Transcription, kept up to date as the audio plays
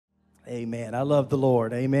Amen. I love the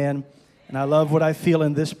Lord. Amen. And I love what I feel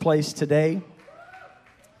in this place today.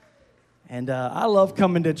 And I love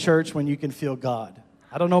coming to church when you can feel God.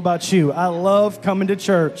 I don't know about you. I love coming to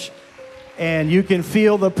church and you can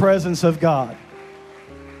feel the presence of God.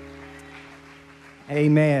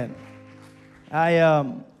 Amen. I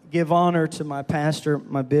give honor to my pastor,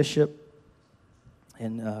 my bishop,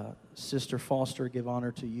 and Sister Foster, give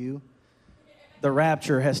honor to you. The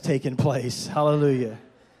rapture has taken place. Hallelujah.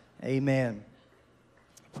 Amen.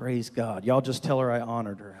 Praise God. Y'all just tell her I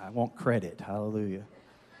honored her. I want credit. Hallelujah.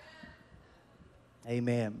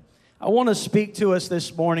 Amen. I want to speak to us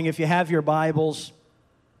this morning. If you have your Bibles,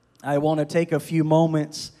 I want to take a few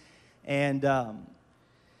moments and I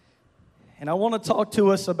want to talk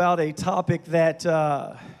to us about a topic that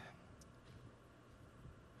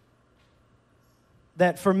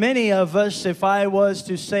for many of us, if I was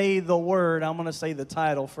to say the word, I'm going to say the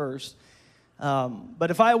title first.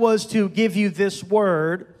 But if I was to give you this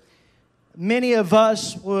word, many of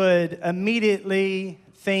us would immediately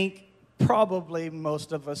think, probably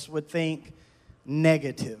most of us would think,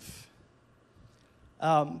 negative.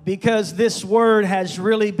 Because this word has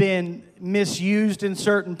really been misused in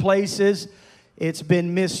certain places. It's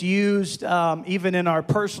been misused even in our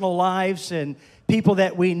personal lives, and people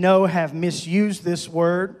that we know have misused this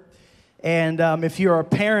word. And if you're a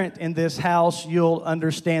parent in this house, you'll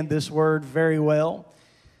understand this word very well.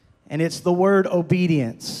 And it's the word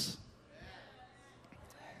obedience.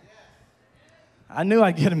 I knew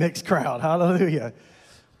I'd get a mixed crowd. Hallelujah.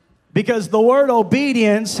 Because the word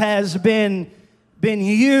obedience has been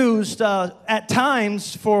used at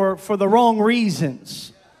times for the wrong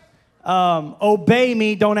reasons. Obey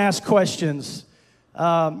me, don't ask questions.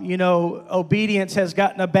 Obedience has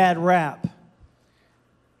gotten a bad rap.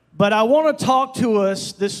 But I want to talk to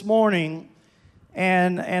us this morning,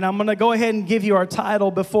 and I'm going to go ahead and give you our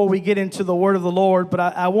title before we get into the word of the Lord. But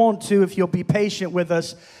I want to, if you'll be patient with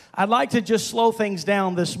us, I'd like to just slow things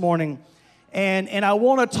down this morning. And I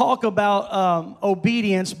want to talk about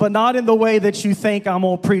obedience, but not in the way that you think I'm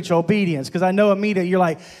going to preach obedience. Because I know immediately you're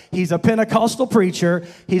like, he's a Pentecostal preacher.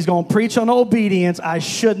 He's going to preach on obedience. I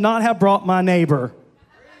should not have brought my neighbor.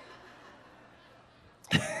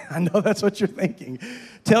 I know that's what you're thinking.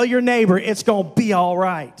 Tell your neighbor it's going to be all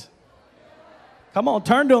right. Come on,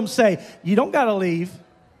 turn to him and say, you don't got to leave.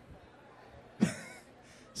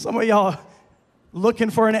 Some of y'all looking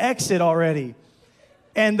for an exit already.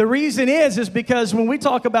 And the reason is because when we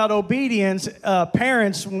talk about obedience,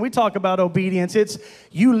 parents, when we talk about obedience, it's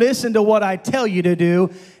you listen to what I tell you to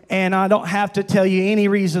do, and I don't have to tell you any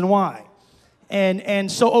reason why.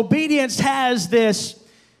 And so obedience has this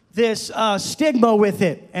stigma with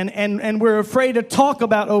it, and we're afraid to talk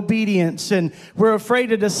about obedience, and we're afraid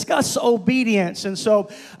to discuss obedience. And so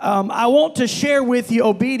I want to share with you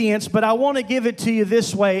obedience, but I want to give it to you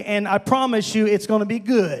this way, and I promise you it's going to be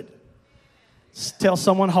good. Tell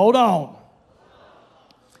someone, hold on.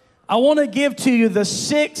 I want to give to you the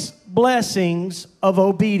 6 blessings of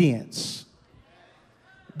obedience.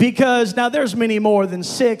 Because now there's many more than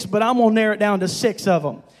 6, but I'm going to narrow it down to 6 of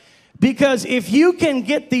them. Because if you can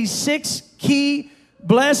get these 6 key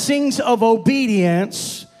blessings of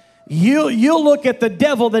obedience, you'll look at the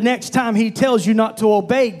devil the next time he tells you not to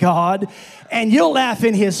obey God, and you'll laugh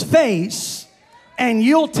in his face, and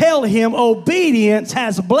you'll tell him obedience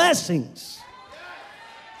has blessings.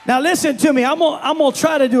 Now listen to me. I'm gonna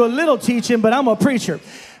try to do a little teaching, but I'm a preacher.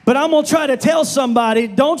 But I'm going to try to tell somebody,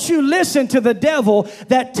 don't you listen to the devil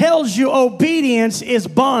that tells you obedience is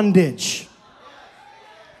bondage.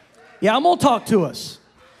 Yeah, I'm going to talk to us.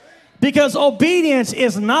 Because obedience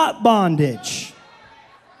is not bondage.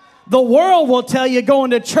 The world will tell you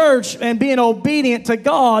going to church and being obedient to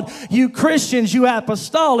God, you Christians, you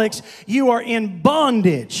apostolics, you are in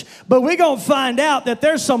bondage. But we're going to find out that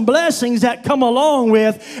there's some blessings that come along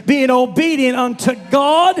with being obedient unto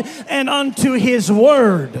God and unto His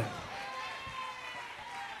Word.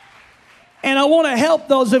 And I want to help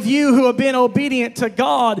those of you who have been obedient to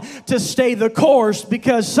God to stay the course,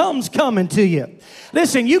 because something's coming to you.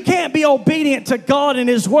 Listen, you can't be obedient to God and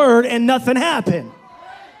His Word and nothing happen.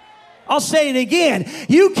 I'll say it again.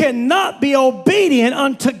 You cannot be obedient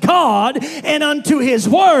unto God and unto His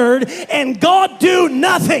Word and God do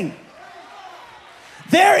nothing.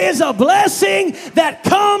 There is a blessing that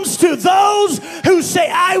comes to those who say,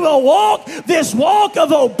 I will walk this walk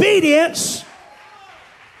of obedience.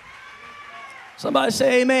 Somebody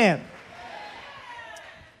say amen.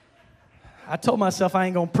 I told myself I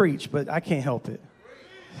ain't going to preach, but I can't help it.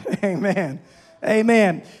 Amen.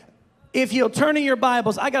 Amen. If you'll turn in your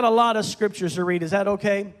Bibles, I got a lot of scriptures to read. Is that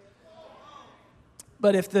okay?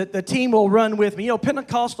 But if the team will run with me,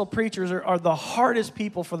 Pentecostal preachers are the hardest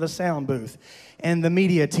people for the sound booth and the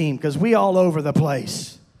media team because we all over the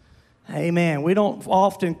place. Amen. We don't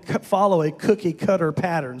often follow a cookie cutter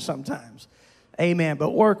pattern sometimes. Amen. But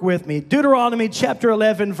work with me. Deuteronomy chapter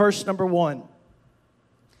 11, verse number 1.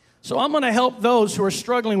 So I'm going to help those who are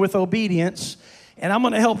struggling with obedience, and I'm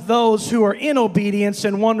going to help those who are in obedience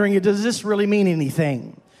and wondering, does this really mean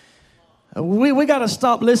anything? We got to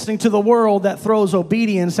stop listening to the world that throws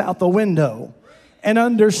obedience out the window and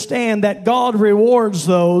understand that God rewards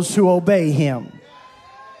those who obey Him.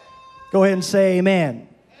 Go ahead and say amen.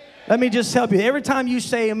 Let me just help you. Every time you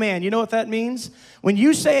say amen, you know what that means? When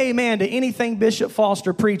you say amen to anything Bishop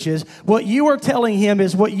Foster preaches, what you are telling him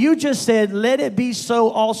is what you just said, let it be so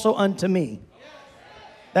also unto me.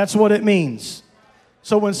 That's what it means.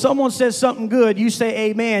 So when someone says something good, you say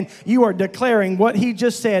amen, you are declaring what he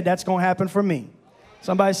just said, that's going to happen for me.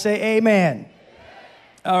 Somebody say amen.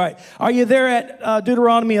 All right. Are you there at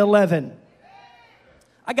Deuteronomy 11?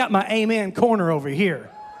 I got my amen corner over here.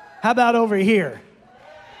 How about over here?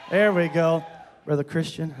 There we go. Brother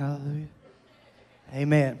Christian, hallelujah.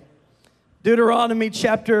 Amen. Deuteronomy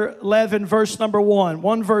chapter 11, verse number 1.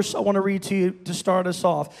 One verse I want to read to you to start us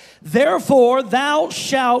off. Therefore thou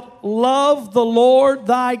shalt love the Lord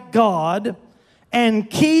thy God and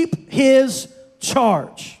keep His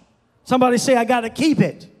charge. Somebody say, I got to keep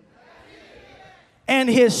it. And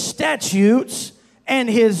His statutes and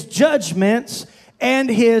His judgments and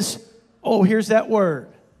His, here's that word,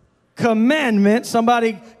 commandments.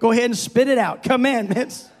 Somebody go ahead and spit it out.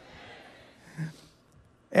 Commandments.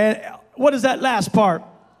 And what is that last part?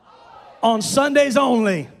 On Sundays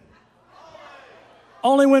only.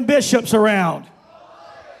 Only when Bishop's around.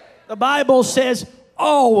 The Bible says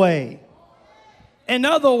always. In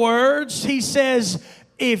other words, he says,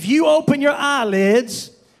 if you open your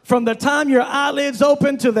eyelids, from the time your eyelids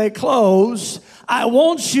open till they close, I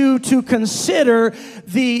want you to consider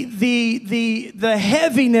the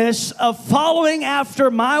heaviness of following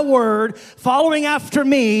after my word, following after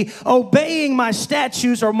me, obeying my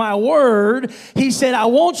statutes or my word. He said, I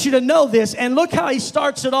want you to know this. And look how he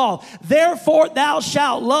starts it off. Therefore thou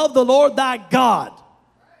shalt love the Lord thy God.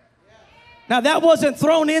 Now that wasn't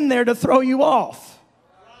thrown in there to throw you off.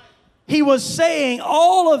 He was saying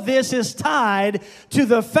all of this is tied to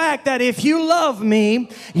the fact that if you love me,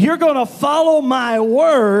 you're going to follow my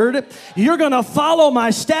word. You're going to follow my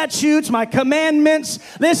statutes, my commandments.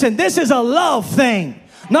 Listen, this is a love thing,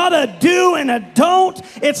 not a do and a don't.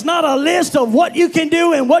 It's not a list of what you can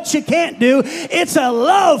do and what you can't do. It's a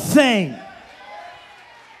love thing.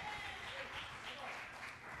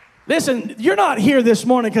 Listen, you're not here this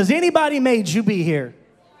morning because anybody made you be here.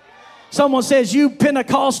 Someone says, you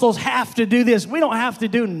Pentecostals have to do this. We don't have to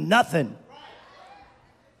do nothing.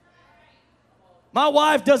 My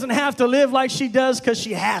wife doesn't have to live like she does because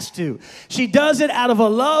she has to. She does it out of a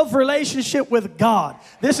love relationship with God.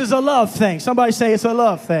 This is a love thing. Somebody say it's a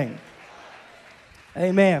love thing.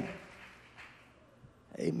 Amen.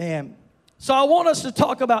 Amen. So I want us to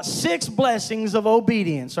talk about 6 blessings of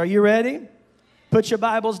obedience. Are you ready? Put your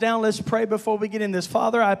Bibles down. Let's pray before we get in this.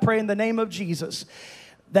 Father, I pray in the name of Jesus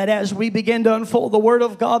that as we begin to unfold the Word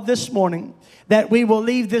of God this morning, that we will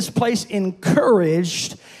leave this place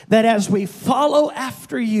encouraged, that as we follow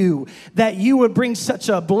after you, that you would bring such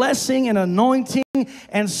a blessing and anointing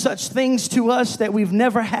and such things to us that we've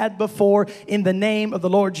never had before in the name of the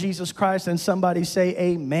Lord Jesus Christ. And somebody say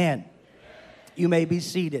amen. You may be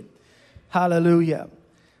seated. Hallelujah.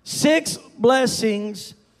 6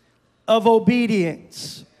 blessings of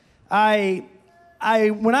obedience. When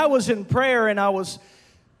I was in prayer and I was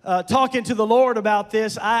talking to the Lord about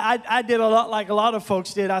this, I did a lot like a lot of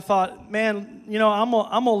folks did. I thought, man, I'm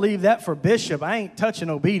gonna leave that for Bishop. I ain't touching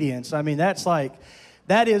obedience. I mean, that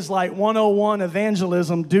is like 101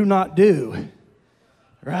 evangelism, do not do.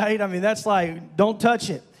 Right? I mean, that's like, don't touch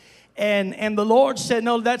it. And the Lord said,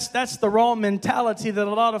 no, that's the wrong mentality that a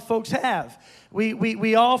lot of folks have.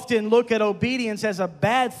 We often look at obedience as a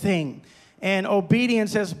bad thing, and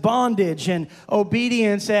obedience as bondage, and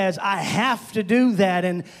obedience as I have to do that.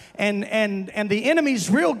 And the enemy's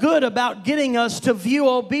real good about getting us to view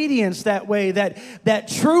obedience that way, that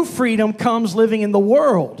true freedom comes living in the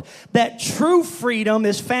world. That true freedom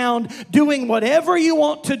is found doing whatever you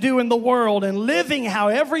want to do in the world and living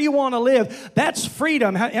however you want to live. That's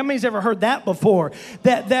freedom. How many's ever heard that before?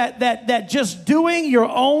 That just doing your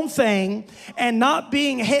own thing and not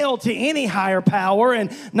being held to any higher power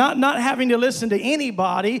and not having to listen to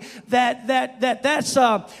anybody, that's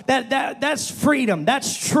freedom.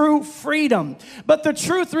 That's true true freedom. But the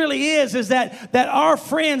truth really is that our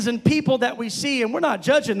friends and people that we see, and we're not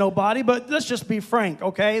judging nobody, but let's just be frank,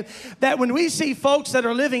 okay? That when we see folks that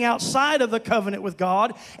are living outside of the covenant with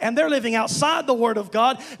God and they're living outside the Word of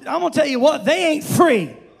God, I'm going to tell you what, they ain't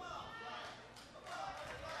free.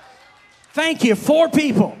 Thank you, 4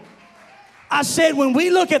 people. I said when we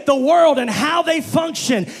look at the world and how they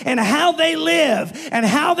function and how they live and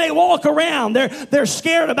how they walk around, they're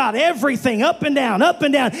scared about everything, up and down,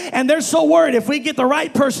 and they're so worried if we get the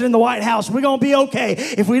right person in the White House, we're going to be okay.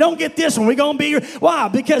 If we don't get this one, we're going to be... Why?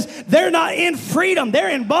 Because they're not in freedom. They're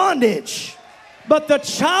in bondage. But the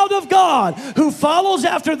child of God who follows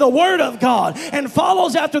after the Word of God and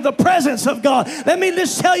follows after the presence of God, let me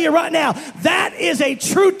just tell you right now, that is a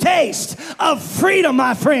true taste of freedom,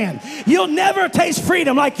 my friend. You'll never taste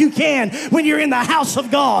freedom like you can when you're in the house of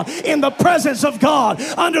God, in the presence of God,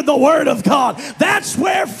 under the Word of God. That's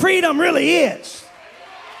where freedom really is.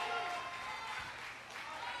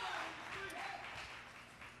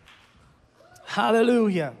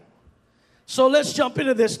 Hallelujah. So let's jump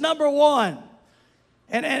into this. Number 1.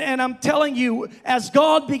 And I'm telling you, as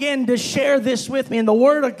God began to share this with me and the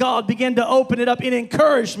Word of God began to open it up, it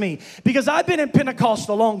encouraged me because I've been in Pentecost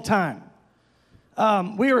a long time. I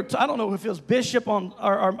don't know if it was Bishop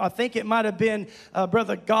or I think it might have been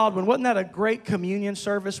Brother Godwin. Wasn't that a great communion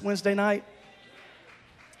service Wednesday night?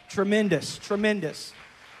 Tremendous.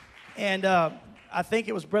 And I think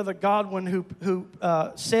it was Brother Godwin who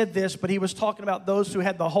said this, but he was talking about those who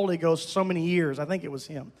had the Holy Ghost so many years. I think it was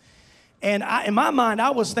him. And in my mind,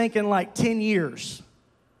 I was thinking like 10 years.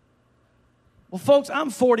 Well, folks,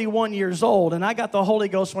 I'm 41 years old, and I got the Holy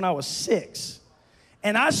Ghost when I was 6.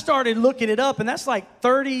 And I started looking it up, and that's like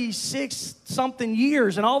 36-something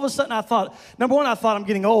years. And all of a sudden, I thought, number one, I thought I'm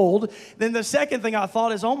getting old. Then the second thing I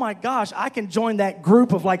thought is, oh, my gosh, I can join that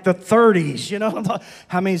group of like the 30s, you know.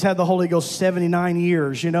 How many's had the Holy Ghost 79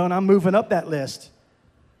 years, you know, and I'm moving up that list.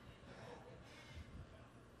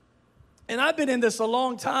 And I've been in this a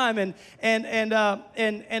long time, and I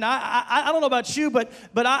don't know about you, but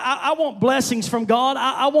I want blessings from God.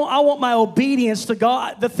 I want my obedience to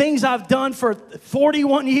God. The things I've done for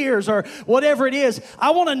 41 years or whatever it is,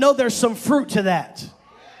 I want to know there's some fruit to that.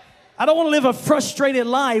 I don't want to live a frustrated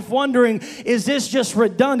life wondering, is this just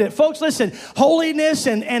redundant? Folks, listen, holiness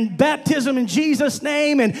and baptism in Jesus'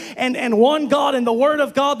 name and one God and the Word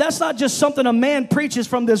of God, that's not just something a man preaches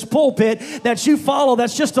from this pulpit that you follow.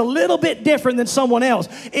 That's just a little bit different than someone else.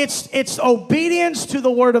 It's obedience to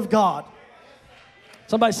the Word of God.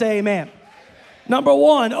 Somebody say amen. Number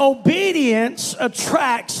 1, obedience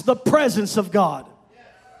attracts the presence of God.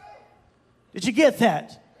 Did you get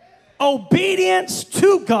that? Obedience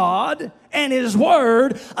to God and His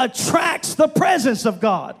Word attracts the presence of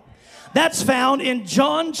God. That's found in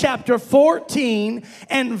John chapter 14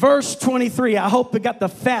 and verse 23. I hope we got the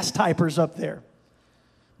fast typers up there.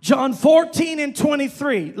 John 14 and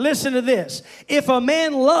 23. Listen to this. If a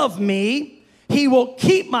man love me, he will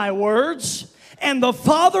keep my words, and the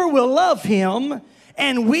Father will love him,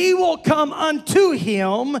 and we will come unto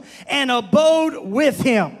him and abode with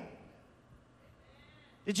him.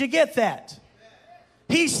 Did you get that?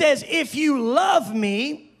 He says, if you love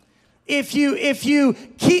me, if you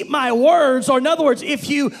keep my words, or in other words, if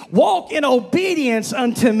you walk in obedience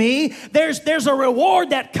unto me, there's a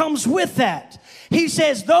reward that comes with that. He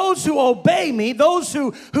says, those who obey me, those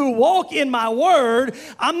who walk in my word,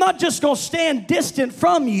 I'm not just going to stand distant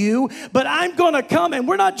from you, but I'm going to come, and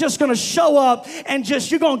we're not just going to show up and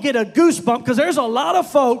you're going to get a goosebump, because there's a lot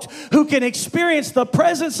of folks who can experience the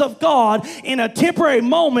presence of God in a temporary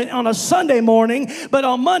moment on a Sunday morning, but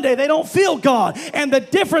on Monday they don't feel God. And the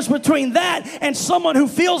difference between that and someone who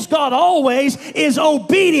feels God always is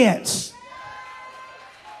obedience.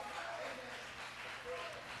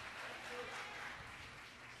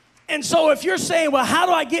 And so if you're saying, well, how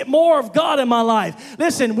do I get more of God in my life?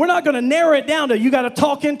 Listen, we're not going to narrow it down to you got to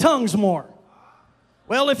talk in tongues more.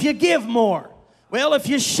 Well, if you give more. Well, if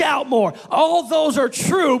you shout more. All those are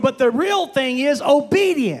true, but the real thing is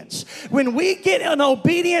obedience. When we get an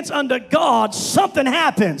obedience unto God, something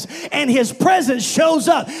happens and His presence shows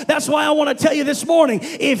up. That's why I want to tell you this morning,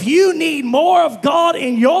 if you need more of God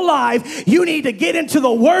in your life, you need to get into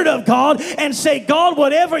the Word of God and say, God,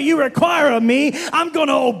 whatever you require of me, I'm going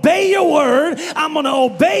to obey your word, I'm going to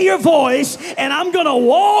obey your voice, and I'm going to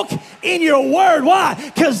walk in your word.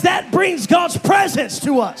 Why? Because that brings God's presence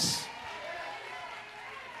to us.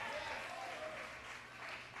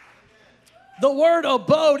 The word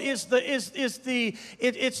abode is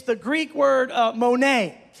the Greek word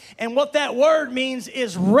monē, and what that word means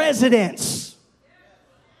is residence.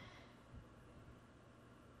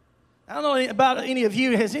 I don't know about any of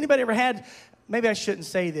you. Has anybody ever had, maybe I shouldn't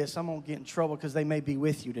say this. I'm going to get in trouble because they may be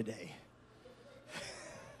with you today.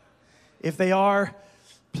 If they are,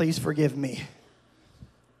 please forgive me.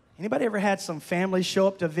 Anybody ever had some family show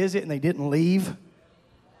up to visit and they didn't leave?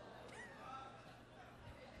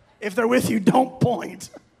 If they're with you, don't point.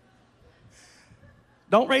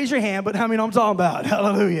 Don't raise your hand, but how many know I'm talking about?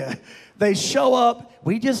 Hallelujah. They show up,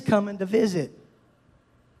 we just coming to visit.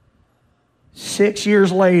 6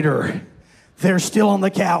 years later, they're still on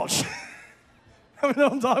the couch. How many know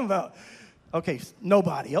what I'm talking about? Okay,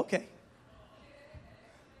 nobody, okay.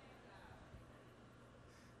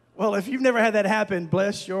 Well, if you've never had that happen,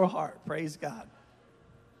 bless your heart. Praise God.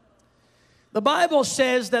 The Bible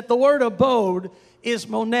says that the word abode is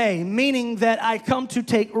monē, meaning that I come to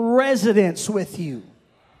take residence with you.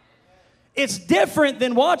 It's different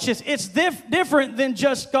than, watch this, it's different than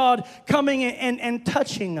just God coming and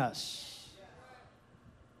touching us.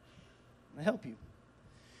 I'll help you.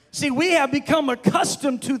 See, we have become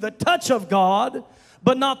accustomed to the touch of God,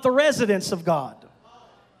 but not the residence of God.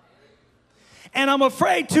 And I'm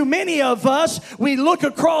afraid too many of us, we look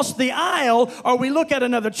across the aisle, or we look at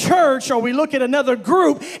another church, or we look at another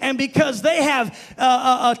group, and because they have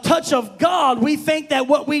a touch of God, we think that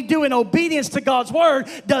what we do in obedience to God's word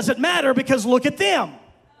doesn't matter because look at them.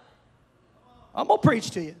 I'm going to preach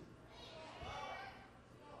to you.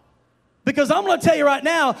 Because I'm going to tell you right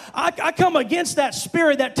now, I come against that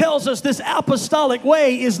spirit that tells us this apostolic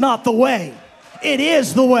way is not the way. It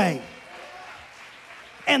is the way.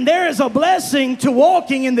 And there is a blessing to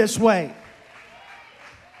walking in this way.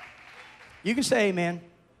 You can say amen.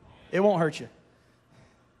 It won't hurt you.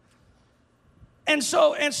 And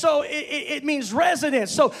so it means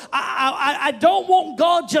residence. So I don't want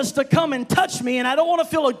God just to come and touch me, and I don't want to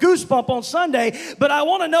feel a goosebump on Sunday, but I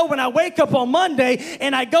want to know when I wake up on Monday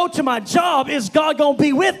and I go to my job, is God going to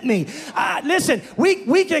be with me? Listen,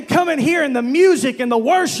 we can come in here and the music and the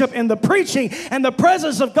worship and the preaching and the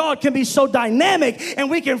presence of God can be so dynamic, and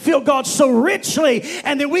we can feel God so richly,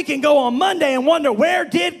 and then we can go on Monday and wonder, where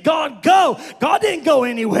did God go? God didn't go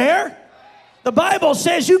anywhere. The Bible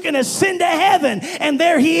says you can ascend to heaven, and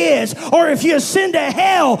there he is. Or if you ascend to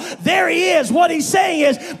hell, there he is. What he's saying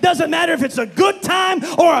is, doesn't matter if it's a good time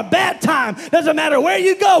or a bad time. Doesn't matter where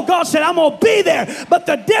you go. God said, I'm going to be there. But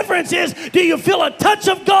the difference is, do you feel a touch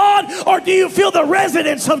of God, or do you feel the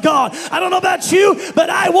residence of God? I don't know about you,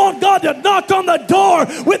 but I want God to knock on the door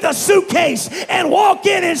with a suitcase and walk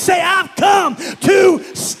in and say, I've come to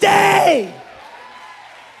stay.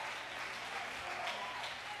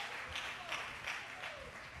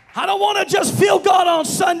 I don't want to just feel God on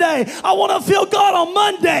Sunday. I want to feel God on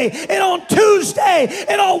Monday and on Tuesday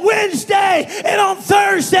and on Wednesday and on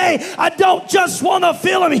Thursday. I don't just want to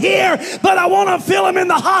feel him here, but I want to feel him in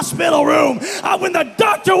the hospital room. When the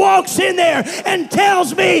doctor walks in there and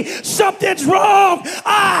tells me something's wrong,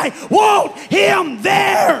 I want him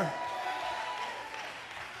there.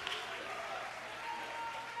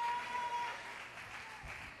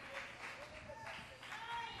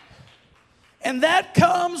 And that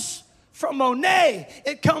comes from monē.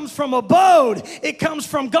 It comes from abode. It comes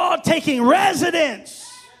from God taking residence.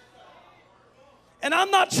 And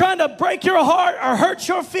I'm not trying to break your heart or hurt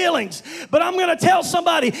your feelings, but I'm going to tell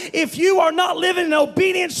somebody, if you are not living in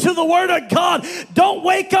obedience to the word of God, don't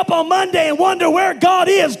wake up on Monday and wonder where God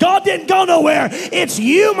is. God didn't go nowhere. It's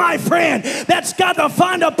you, my friend, that's got to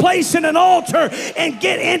find a place in an altar and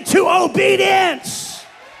get into obedience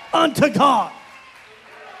unto God.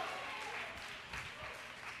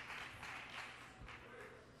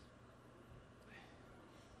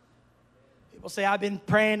 People say, I've been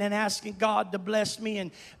praying and asking God to bless me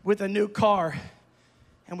and with a new car,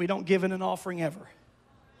 and we don't give in an offering ever.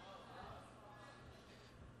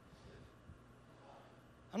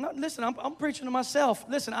 I'm preaching to myself.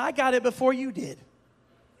 Listen, I got it before you did.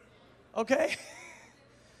 Okay?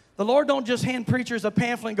 The Lord don't just hand preachers a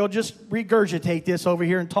pamphlet and go, just regurgitate this over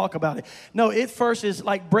here and talk about it. No, it first is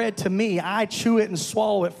like bread to me. I chew it and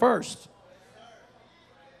swallow it first.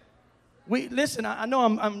 Listen, I know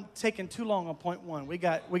I'm taking too long on point one. We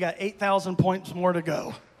got 8,000 points more to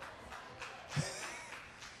go.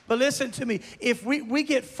 But listen to me. If we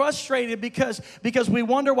get frustrated because we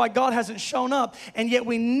wonder why God hasn't shown up, and yet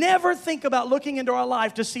we never think about looking into our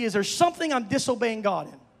life to see, is there something I'm disobeying God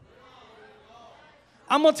in?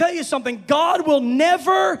 I'm going to tell you something. God will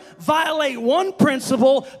never violate one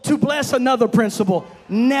principle to bless another principle.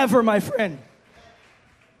 Never, my friend.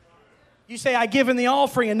 You say, I give in the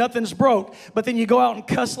offering and nothing's broke, but then you go out and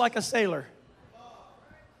cuss like a sailor.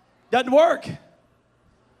 Doesn't work. Is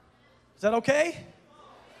that okay?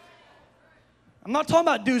 I'm not talking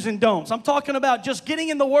about do's and don'ts. I'm talking about just getting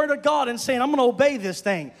in the Word of God and saying, I'm going to obey this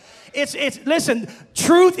thing. Listen,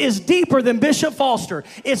 truth is deeper than Bishop Foster.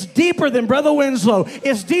 It's deeper than Brother Winslow.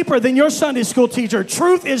 It's deeper than your Sunday school teacher.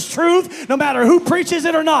 Truth is truth, no matter who preaches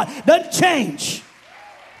it or not. Doesn't change.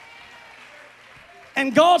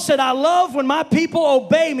 And God said, I love when my people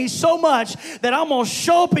obey me so much that I'm going to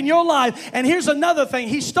show up in your life. And here's another thing.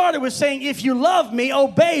 He started with saying, if you love me,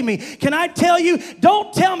 obey me. Can I tell you,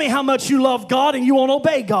 don't tell me how much you love God and you won't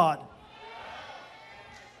obey God.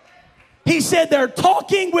 He said they're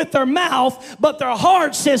talking with their mouth, but their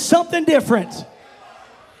heart says something different.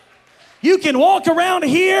 You can walk around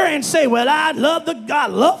here and say, well, I love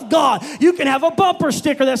God. You can have a bumper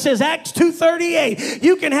sticker that says Acts 2:38.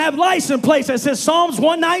 You can have license plates that says Psalms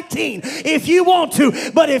 119 if you want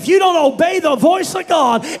to. But if you don't obey the voice of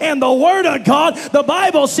God and the Word of God, the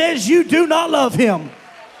Bible says you do not love Him.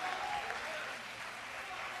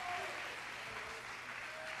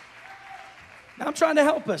 Now, I'm trying to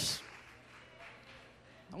help us.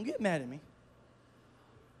 Don't get mad at me.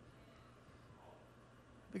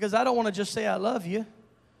 Because I don't want to just say I love you.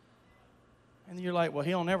 And you're like, well,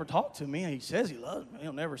 he don't never talk to me. He says he loves me.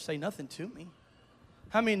 He'll never say nothing to me.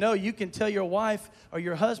 How many know you can tell your wife or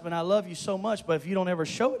your husband, I love you so much, but if you don't ever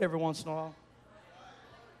show it every once in a while.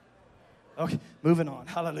 Okay, moving on.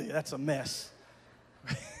 Hallelujah. That's a mess.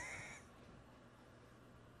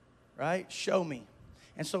 Right? Show me.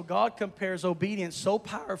 And so God compares obedience so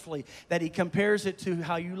powerfully that He compares it to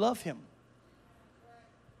how you love Him.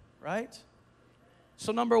 Right?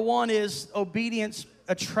 So number one is obedience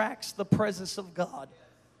attracts the presence of God.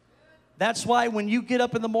 That's why when you get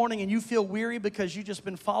up in the morning and you feel weary because you've just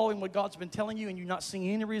been following what God's been telling you and you're not seeing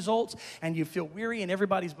any results and you feel weary and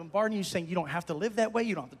everybody's bombarding you saying you don't have to live that way,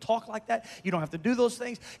 you don't have to talk like that, you don't have to do those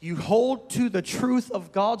things. You hold to the truth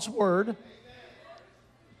of God's Word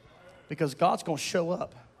because God's going to show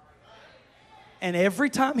up. And every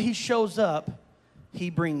time He shows up, He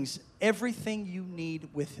brings everything you need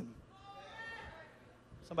with Him.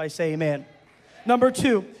 Somebody say amen. Number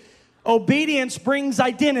two, obedience brings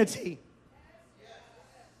identity.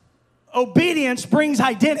 Obedience brings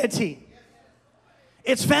identity.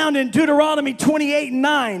 It's found in Deuteronomy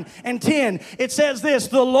 28:9 and 10. It says this,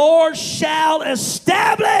 the Lord shall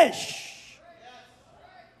establish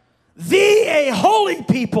thee a holy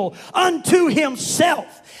people unto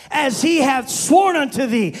Himself, as He hath sworn unto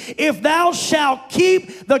thee, if thou shalt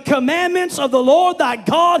keep the commandments of the Lord thy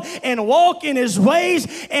God and walk in His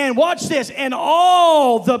ways. And watch this, and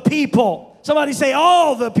all the people, somebody say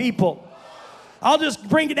all the people. I'll just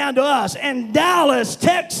bring it down to us. And Dallas,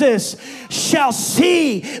 Texas, shall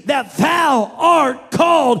see that thou art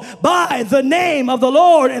called by the name of the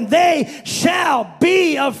Lord, and they shall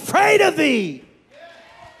be afraid of thee.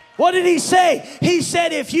 What did He say? He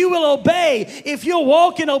said, if you will obey, if you'll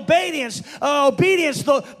walk in obedience,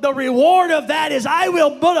 the reward of that is I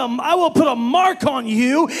will put a mark on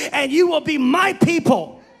you, and you will be my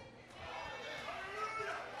people.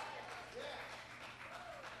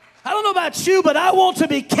 I don't know about you, but I want to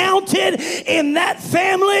be counted in that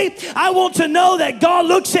family. I want to know that God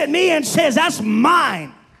looks at me and says, that's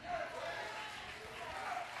mine.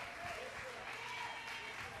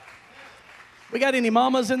 We got any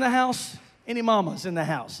mamas in the house? Any mamas in the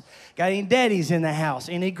house? Got any daddies in the house?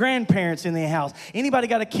 Any grandparents in the house? Anybody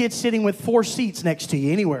got a kid sitting with 4 seats next to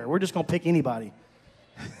you? Anywhere. We're just going to pick anybody.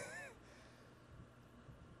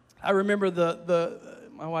 I remember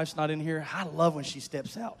my wife's not in here. I love when she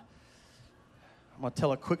steps out. I'm going to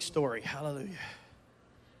tell a quick story. Hallelujah.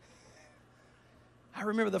 I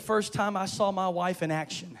remember the first time I saw my wife in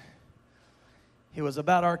action. It was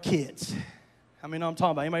about our kids. How many know I'm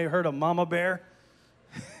talking about? Anybody heard of Mama Bear?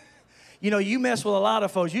 You know, you mess with a lot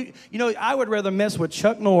of folks. You know, I would rather mess with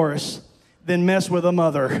Chuck Norris than mess with a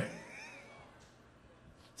mother.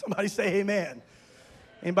 Somebody say amen.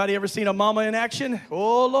 Anybody ever seen a mama in action?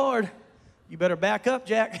 Oh, Lord. You better back up,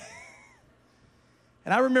 Jack.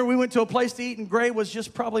 And I remember we went to a place to eat, and Gray was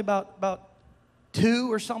just probably about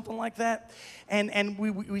 2 or something like that. And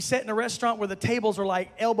we sat in a restaurant where the tables are like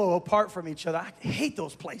elbow apart from each other. I hate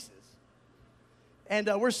those places. And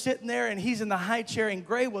we're sitting there, and he's in the high chair, and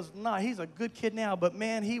Gray was not. He's a good kid now, but,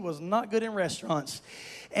 man, he was not good in restaurants.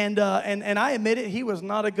 And I admit it, he was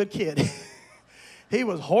not a good kid. He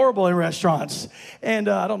was horrible in restaurants. And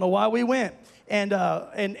I don't know why we went. And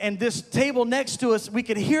this table next to us, we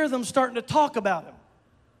could hear them starting to talk about him.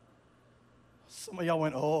 Some of y'all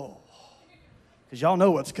went, oh, because y'all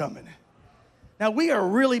know what's coming. Now, we are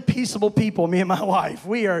really peaceable people, me and my wife.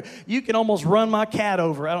 You can almost run my cat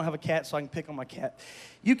over. I don't have a cat, so I can pick on my cat.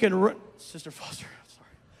 You can run, Sister Foster, I'm sorry.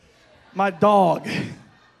 My dog.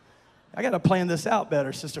 I got to plan this out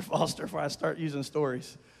better, Sister Foster, before I start using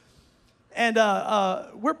stories. And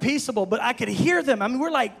we're peaceable, but I could hear them. I mean, we're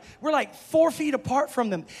like 4 feet apart from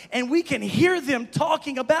them, and we can hear them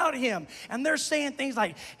talking about him. And they're saying things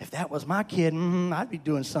like, if that was my kid, I'd be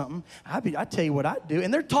doing something. I'd tell you what I'd do.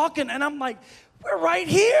 And they're talking, and I'm like, we're right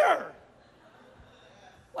here.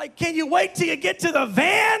 Like, can you wait till you get to the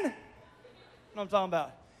van? You know what I'm talking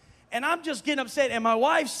about? And I'm just getting upset, and my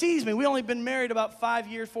wife sees me. We only been married about 5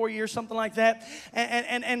 years, 4 years, something like that.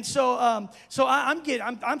 And so I'm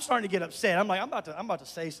starting to get upset. I'm like, I'm about to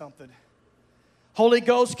say something. Holy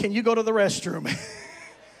Ghost, can you go to the restroom?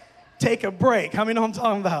 Take a break. How many know what I'm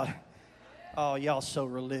talking about? Oh, y'all so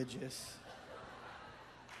religious.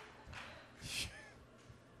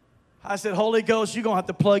 I said, Holy Ghost, you're going to have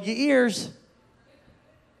to plug your ears,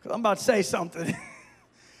 because I'm about to say something.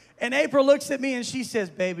 And April looks at me and she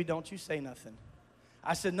says, baby, don't you say nothing.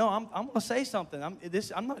 I said, no, I'm going to say something.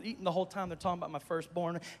 I'm not eating the whole time they're talking about my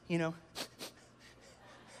firstborn, you know.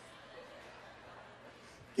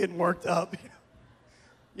 Getting worked up.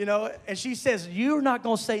 You know, and she says, you're not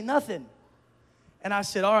going to say nothing. And I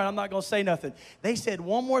said, all right, I'm not going to say nothing. They said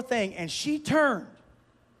one more thing, and she turned.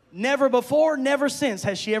 Never before, never since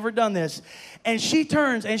has she ever done this. And she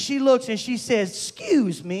turns and she looks and she says,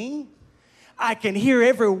 excuse me. I can hear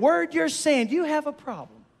every word you're saying. Do you have a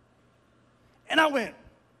problem? And I went.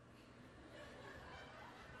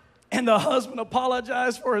 And the husband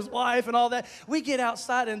apologized for his wife and all that. We get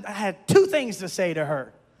outside, and I had 2 things to say to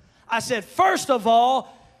her. I said, first of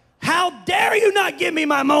all, how dare you not give me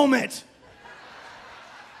my moment?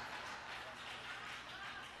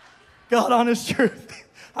 God, honest truth,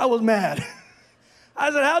 I was mad.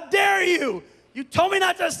 I said, how dare you? You told me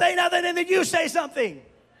not to say nothing, and then you say something.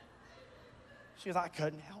 She goes, I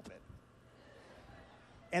couldn't help it.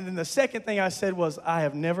 And then the second thing I said was, I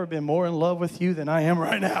have never been more in love with you than I am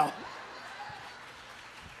right now.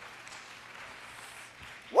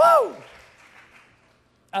 Whoa!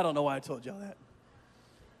 I don't know why I told y'all that.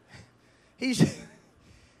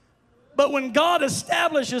 But when God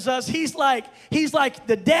establishes us, he's like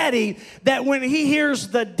the daddy that when he hears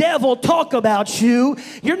the devil talk about you,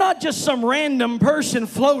 you're not just some random person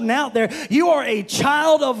floating out there. You are a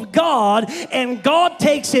child of God, and God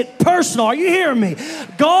takes it personal. Are you hearing me?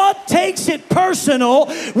 God takes it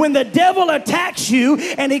personal when the devil attacks you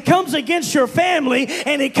and he comes against your family.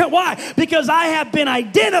 And why? Because I have been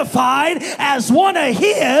identified as one of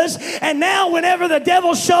his, and now whenever the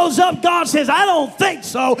devil shows up, God says, I don't think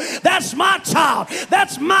so. That's my child.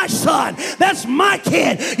 That's my son. That's my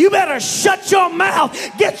kid. You better shut your mouth.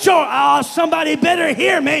 Get your, somebody better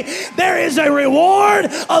hear me. There is a reward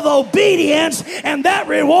of obedience, and that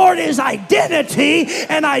reward is identity,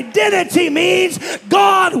 and identity means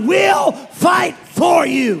God will fight for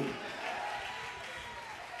you.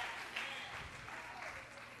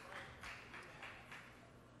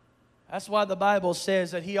 That's why the Bible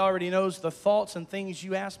says that he already knows the thoughts and things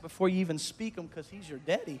you ask before you even speak them, because he's your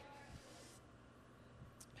daddy.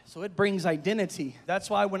 So it brings identity. That's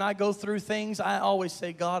why when I go through things, I always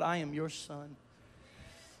say, God, I am your son.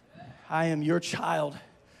 I am your child.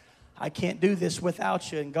 I can't do this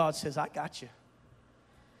without you. And God says, I got you.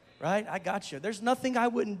 Right? I got you. There's nothing I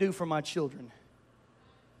wouldn't do for my children.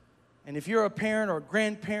 And if you're a parent or a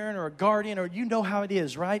grandparent or a guardian, or you know how it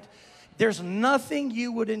is, right? There's nothing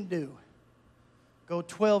you wouldn't do. Go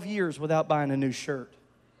 12 years without buying a new shirt.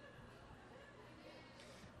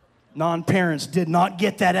 Non-parents did not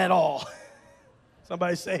get that at all.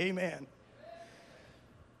 Somebody say amen.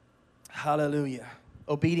 Hallelujah.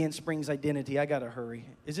 Obedience brings identity. I got to hurry.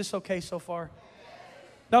 Is this okay so far?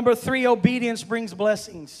 Number 3, obedience brings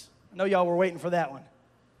blessings. I know y'all were waiting for that one.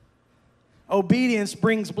 Obedience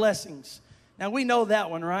brings blessings. Now, we know that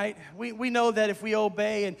one, right? We know that if we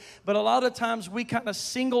obey, but a lot of times we kind of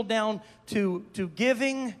single down to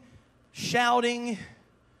giving, shouting,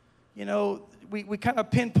 you know, we kind of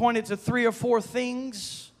pinpointed to 3 or 4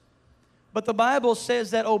 things. But the Bible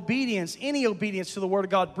says that obedience, any obedience to the Word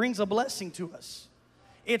of God, brings a blessing to us.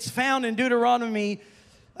 It's found in Deuteronomy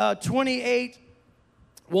 28,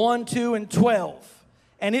 1, 2, and 12.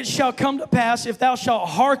 And it shall come to pass, if thou shalt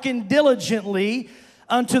hearken diligently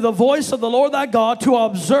unto the voice of the Lord thy God, to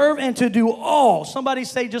observe and to do all. Somebody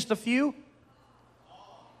say just a few.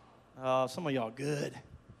 Oh, some of y'all good.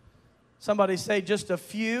 Somebody say just a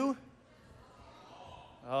few.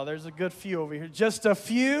 Oh, there's a good few over here. Just a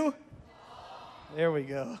few. There we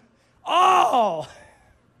go. Oh!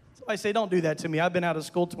 Somebody say, don't do that to me. I've been out of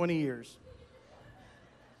school 20 years.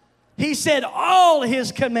 He said all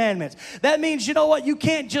his commandments. That means, you know what? You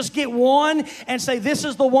can't just get one and say, this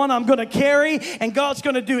is the one I'm going to carry, and God's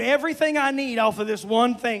going to do everything I need off of this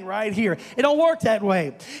one thing right here. It don't work that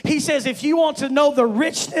way. He says, if you want to know the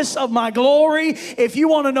richness of my glory, if you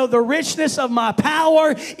want to know the richness of my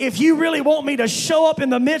power, if you really want me to show up in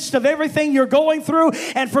the midst of everything you're going through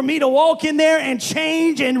and for me to walk in there and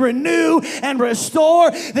change and renew and restore,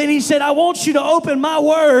 then he said, I want you to open my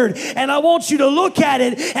word, and I want you to look at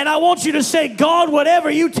it, and I want you to say, God, whatever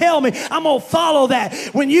you tell me, I'm going to follow that.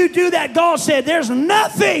 When you do that, God said, there's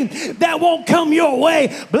nothing that won't come your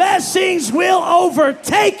way. Blessings will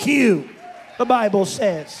overtake you, the Bible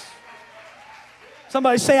says.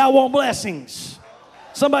 Somebody say, I want blessings.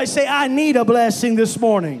 Somebody say, I need a blessing this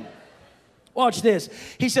morning. Watch this.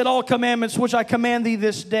 He said, all commandments which I command thee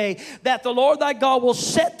this day, that the Lord thy God will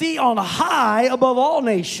set thee on high above all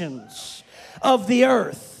nations of the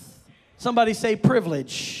earth. Somebody say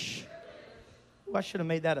privilege. I should have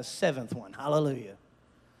made that a seventh one. Hallelujah.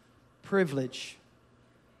 Privilege.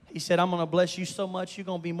 He said, I'm going to bless you so much, you're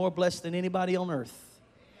going to be more blessed than anybody on earth.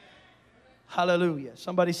 Hallelujah.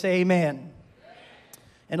 Somebody say amen.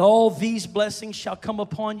 And all these blessings shall come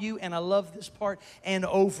upon you, and I love this part, and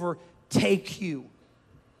overtake you.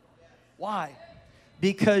 Why?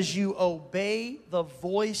 Because you obey the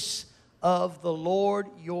voice of the Lord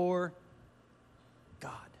your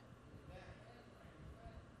God.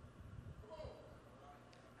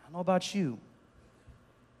 I don't know about you,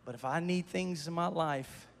 but if I need things in my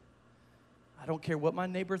life, I don't care what my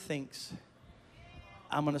neighbor thinks,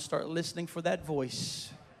 I'm going to start listening for that voice.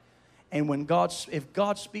 And if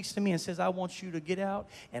God speaks to me and says, I want you to get out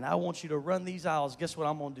and I want you to run these aisles, guess what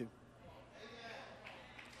I'm going to do?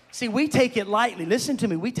 See, we take it lightly. Listen to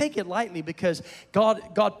me. We take it lightly because God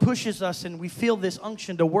pushes us and we feel this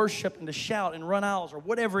unction to worship and to shout and run aisles or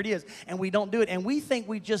whatever it is, and we don't do it. And we think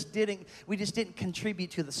we just didn't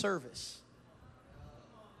contribute to the service.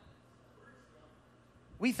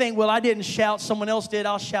 We think, well, I didn't shout, someone else did,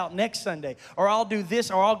 I'll shout next Sunday. Or I'll do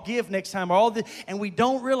this, or I'll give next time, or all this. And we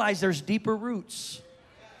don't realize there's deeper roots.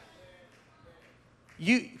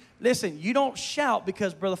 Listen, you don't shout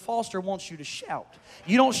because Brother Foster wants you to shout.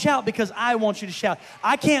 You don't shout because I want you to shout.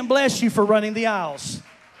 I can't bless you for running the aisles.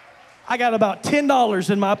 I got about $10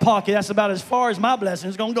 in my pocket. That's about as far as my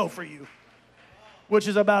blessing is going to go for you, which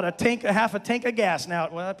is about half a tank of gas now.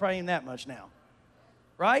 Well, that probably ain't that much now,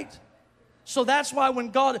 right? So that's why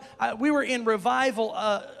when we were in revival,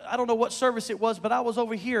 I don't know what service it was, but I was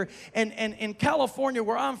over here. And in California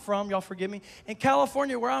where I'm from, y'all forgive me, in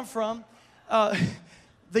California where I'm from,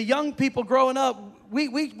 the young people growing up,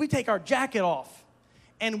 we take our jacket off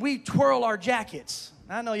and we twirl our jackets.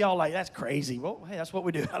 I know y'all like, that's crazy. Well, hey, that's what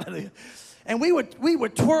we do. Hallelujah. And we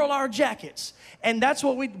would twirl our jackets. And that's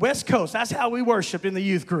what West Coast, that's how we worshiped in the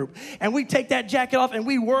youth group. And we take that jacket off and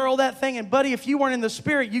we whirl that thing. And buddy, if you weren't in the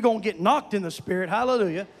spirit, you're going to get knocked in the spirit.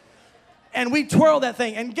 Hallelujah. And we twirl that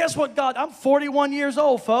thing. And guess what, God? I'm 41 years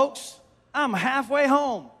old, folks. I'm halfway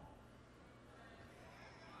home.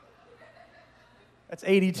 That's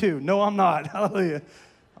 82. No, I'm not. Hallelujah.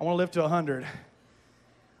 I want to live to 100.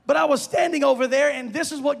 But I was standing over there, and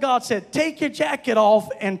this is what God said. Take your jacket off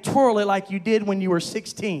and twirl it like you did when you were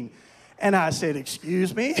 16. And I said,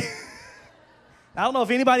 excuse me? I don't know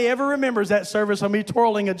if anybody ever remembers that service of me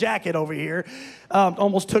twirling a jacket over here.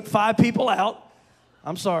 Almost took 5 people out.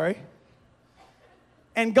 I'm sorry.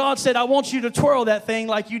 And God said, I want you to twirl that thing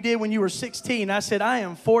like you did when you were 16. I said, I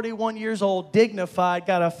am 41 years old, dignified,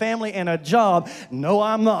 got a family and a job. No,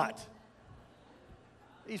 I'm not.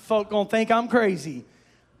 These folk gonna think I'm crazy.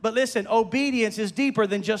 But listen, obedience is deeper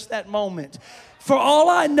than just that moment. For all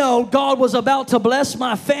I know, God was about to bless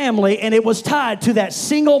my family, and it was tied to that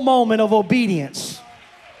single moment of obedience.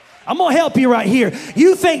 I'm going to help you right here.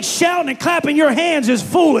 You think shouting and clapping your hands is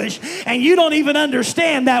foolish, and you don't even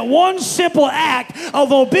understand that one simple act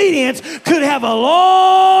of obedience could have a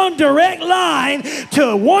long, direct line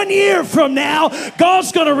to 1 year from now.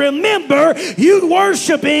 God's going to remember you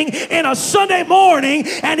worshiping in a Sunday morning,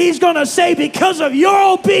 and He's going to say, because of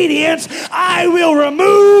your obedience, I will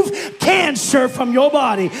remove cancer from your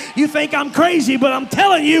body. You think I'm crazy, but I'm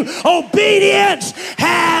telling you, obedience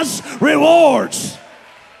has rewards.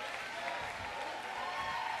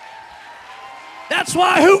 That's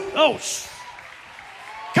why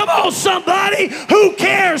come on, somebody. Who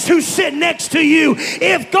cares who's sitting next to you?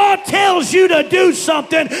 If God tells you to do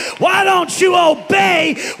something, why don't you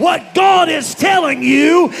obey what God is telling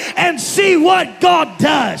you and see what God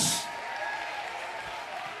does?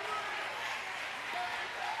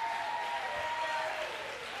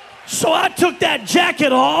 So I took that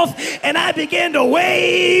jacket off and I began to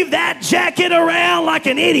wave that jacket around like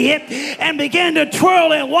an idiot and began to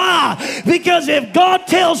twirl it. Why? Because if God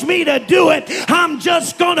tells me to do it, I'm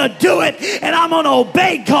just going to do it, and I'm going to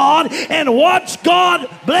obey God and watch God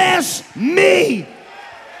bless me.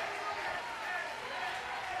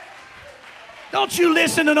 Don't you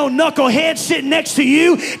listen to no knucklehead sitting next to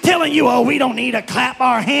you telling you, oh, we don't need to clap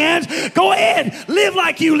our hands. Go ahead, live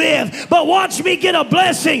like you live, but watch me get a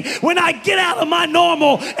blessing when I get out of my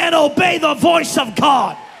normal and obey the voice of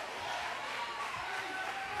God.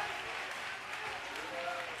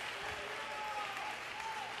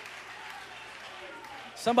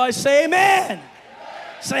 Somebody say amen.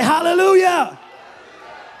 Say hallelujah.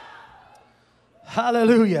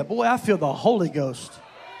 Hallelujah. Boy, I feel the Holy Ghost.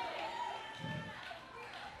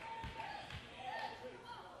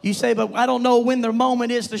 You say, but I don't know when the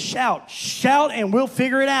moment is to shout. Shout and we'll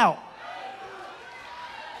figure it out.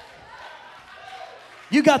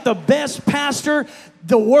 You got the best pastor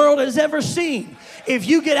the world has ever seen. If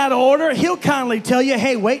you get out of order, he'll kindly tell you,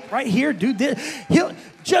 hey, wait, right here, do this. He'll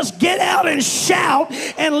just get out and shout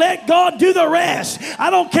and let God do the rest.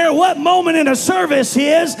 I don't care what moment in a service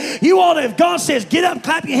is. You ought to, if God says get up,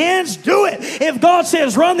 clap your hands, do it. If God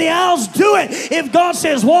says run the aisles, do it. If God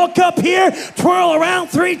says walk up here, twirl around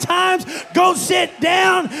 3 times, go sit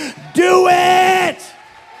down, do it.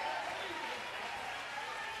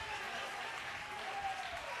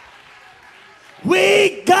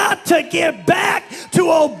 We got to get back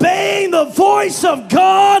to obeying the voice of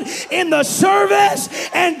God in the service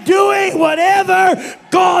and doing whatever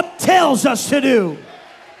God tells us to do.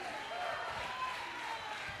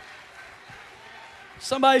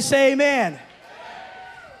 Somebody say amen.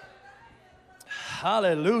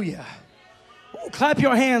 Hallelujah. Ooh, clap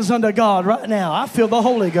your hands unto God right now. I feel the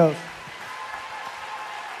Holy Ghost.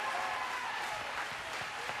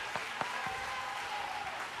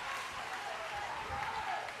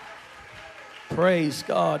 Praise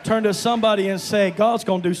God. Turn to somebody and say, God's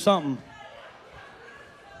going to do something.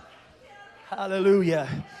 Hallelujah.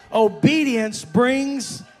 Obedience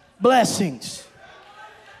brings blessings.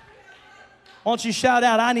 Why don't you shout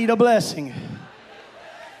out, I need a blessing.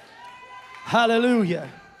 Hallelujah.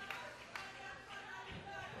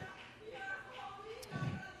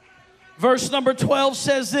 Verse number 12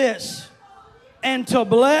 says this, and to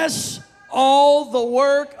bless all the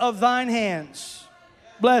work of thine hands.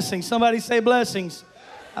 Blessings. Somebody say blessings.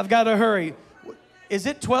 I've got to hurry. Is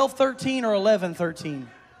it 12:13 or 11:13?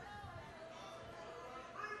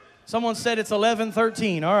 Someone said it's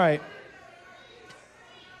 11:13. All right.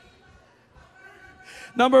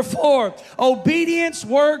 Number 4, obedience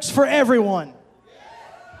works for everyone.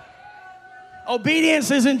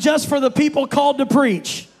 Obedience isn't just for the people called to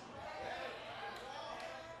preach.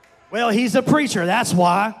 Well, he's a preacher, that's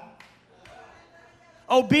why.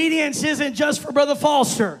 Obedience isn't just for Brother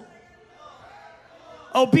Foster.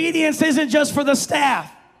 Obedience isn't just for the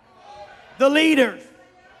staff, the leaders,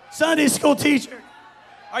 Sunday school teacher.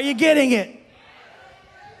 Are you getting it?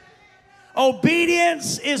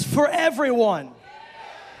 Obedience is for everyone.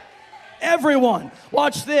 Everyone.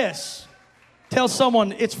 Watch this. Tell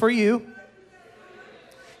someone it's for you.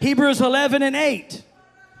 Hebrews 11:8.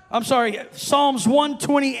 I'm sorry, Psalms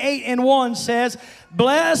 128:1 says,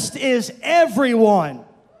 blessed is everyone.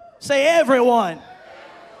 Say everyone.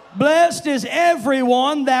 Blessed is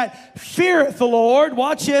everyone that feareth the Lord.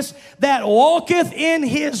 Watch this. That walketh in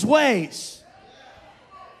his ways.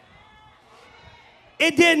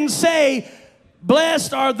 It didn't say,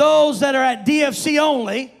 blessed are those that are at DFC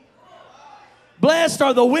only. Blessed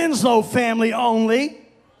are the Winslow family only.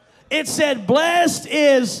 It said, blessed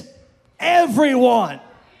is everyone.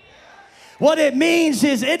 What it means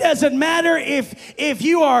is it doesn't matter if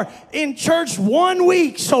you are in church 1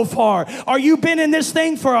 week so far, or you've been in this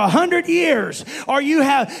thing for 100 years, or you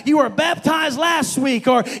were baptized last week,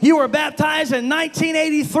 or you were baptized in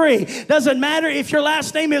 1983. Doesn't matter if your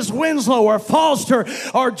last name is Winslow or Foster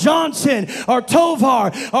or Johnson or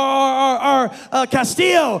Tovar or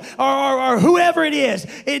Castillo or whoever it is.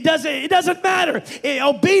 It doesn't matter.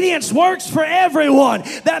 Obedience works for everyone.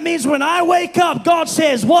 That means when I wake up, God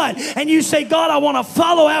says what? And you say, God, I want to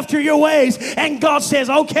follow after your ways. And God says,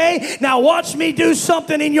 okay, now watch me do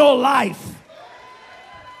something in your life.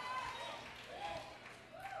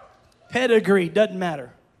 Pedigree doesn't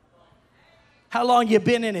matter. How long you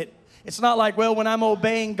been in it? It's not like, well, when I'm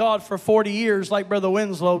obeying God for 40 years like Brother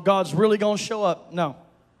Winslow, God's really going to show up. No.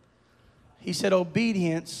 He said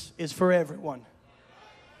obedience is for everyone.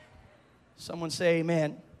 Someone say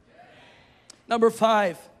amen. Number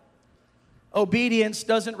 5. Obedience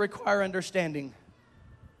doesn't require understanding.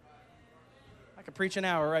 I could preach an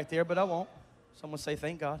hour right there, but I won't. Someone say,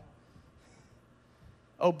 thank God.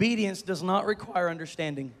 Obedience does not require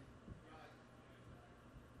understanding.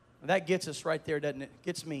 That gets us right there, doesn't it?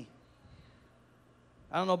 Gets me.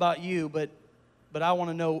 I don't know about you, but I want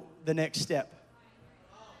to know the next step.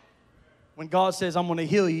 When God says, I'm going to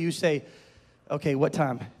heal you, you say, okay, what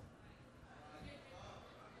time?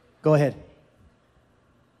 Go ahead.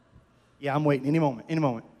 Yeah, I'm waiting any moment, any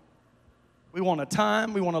moment. We want a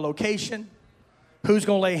time, we want a location. Who's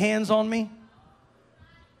going to lay hands on me?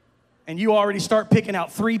 And you already start picking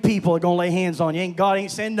out 3 people that are going to lay hands on you. God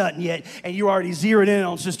ain't said nothing yet. And you already zeroed in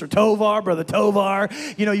on Sister Tovar, Brother Tovar.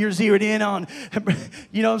 You know, you're zeroed in on,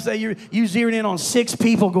 you know what I'm saying? You zeroed in on 6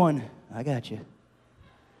 people going, I got you.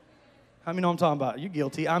 How many know what I'm talking about? You're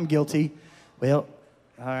guilty. I'm guilty. Well,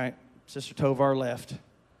 all right. Sister Tovar left.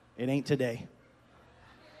 It ain't today.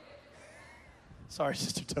 Sorry,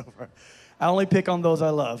 Sister Tovar. I only pick on those I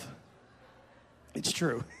love. It's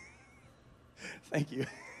true. Thank you.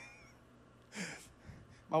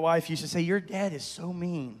 My wife used to say, your dad is so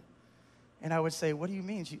mean. And I would say, what do you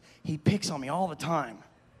mean? He picks on me all the time.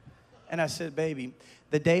 And I said, baby,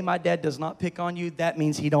 the day my dad does not pick on you, that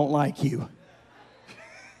means he don't like you.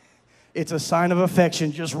 It's a sign of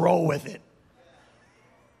affection. Just roll with it.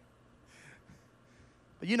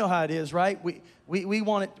 But you know how it is, right? We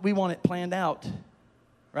want it planned out.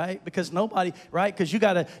 Right? Because nobody, right? Because you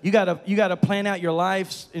gotta plan out your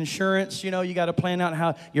life's insurance. You know, you gotta plan out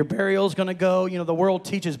how your burial's gonna go. You know, the world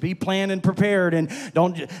teaches be planned and prepared, and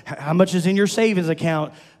how much is in your savings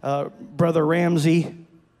account, Brother Ramsey.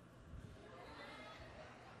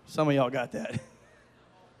 Some of y'all got that.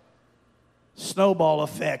 Snowball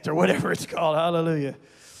effect or whatever it's called. Hallelujah.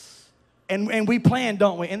 And we plan,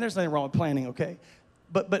 don't we? And there's nothing wrong with planning, okay?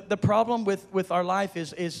 But the problem with our life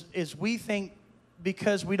is we think,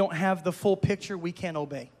 because we don't have the full picture, we can't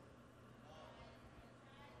obey.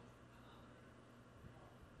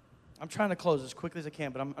 I'm trying to close as quickly as I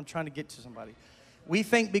can, but I'm trying to get to somebody. We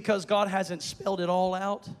think because God hasn't spelled it all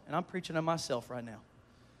out, and I'm preaching to myself right now,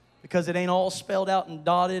 because it ain't all spelled out and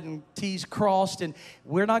dotted and T's crossed, and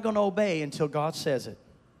we're not going to obey until God says it.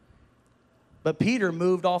 But Peter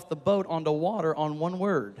moved off the boat onto water on one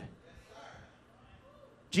word.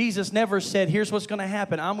 Jesus never said, here's what's going to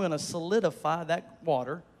happen. I'm going to solidify that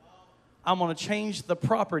water. I'm going to change the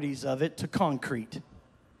properties of it to concrete.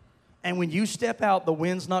 And when you step out, the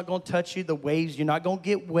wind's not going to touch you. The waves, you're not going to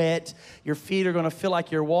get wet. Your feet are going to feel like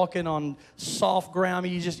you're walking on soft ground.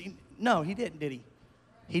 No, he didn't, did he?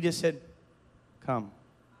 He just said, come.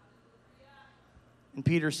 And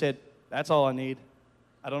Peter said, that's all I need.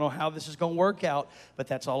 I don't know how this is going to work out, but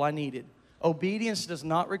that's all I needed. Obedience does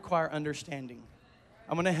not require understanding.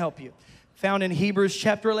 I'm going to help you. Found in Hebrews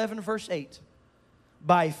chapter 11, verse 8.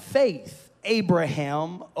 By faith,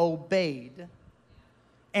 Abraham obeyed,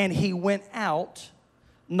 and he went out,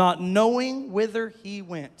 not knowing whither he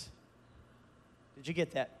went. Did you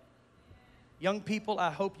get that? Young people,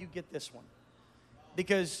 I hope you get this one.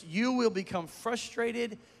 Because you will become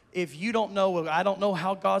frustrated if you don't know, well, I don't know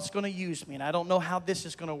how God's going to use me, and I don't know how this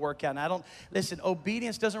is going to work out. And listen,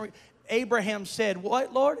 obedience doesn't... Abraham said,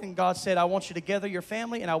 what, Lord? And God said, I want you to gather your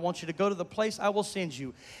family, and I want you to go to the place I will send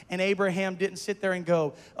you. And Abraham didn't sit there and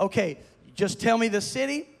go, okay, just tell me the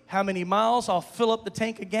city, how many miles, I'll fill up the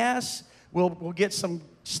tank of gas, we'll get some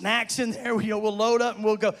snacks in there, we'll load up and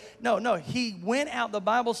we'll go. No, he went out. The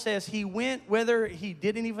Bible says he went whether he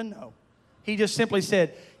didn't even know. He just simply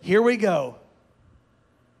said, here we go.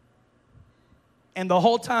 And the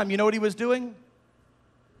whole time, you know what he was doing?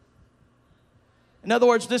 In other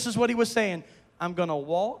words, this is what he was saying. I'm going to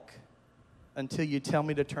walk until you tell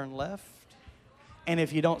me to turn left. And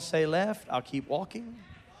if you don't say left, I'll keep walking.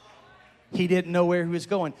 He didn't know where he was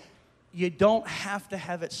going. You don't have to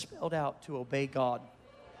have it spelled out to obey God.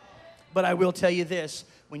 But I will tell you this.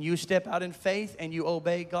 When you step out in faith and you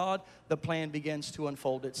obey God, the plan begins to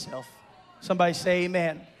unfold itself. Somebody say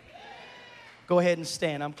amen. Go ahead and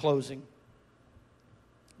stand. I'm closing.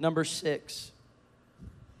 Number 6.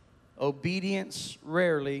 Obedience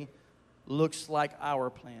rarely looks like our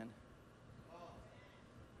plan.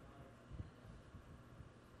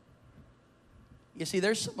 You see,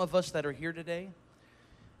 there's some of us that are here today,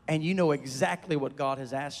 and you know exactly what God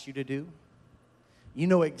has asked you to do. You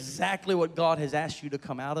know exactly what God has asked you to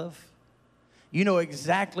come out of. You know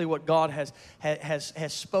exactly what God has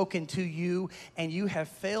spoken to you, and you have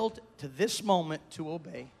failed to this moment to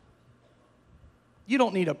obey. You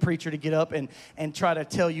don't need a preacher to get up and try to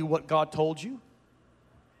tell you what God told you.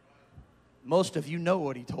 Most of you know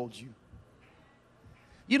what he told you.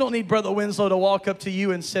 You don't need Brother Winslow to walk up to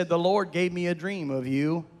you and said, the Lord gave me a dream of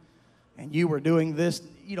you, and you were doing this.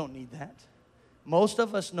 You don't need that. Most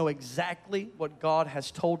of us know exactly what God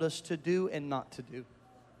has told us to do and not to do.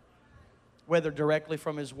 Whether directly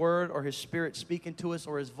from His Word or His Spirit speaking to us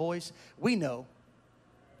or His voice, we know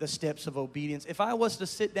the steps of obedience. If I was to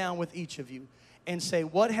sit down with each of you and say,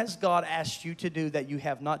 what has God asked you to do that you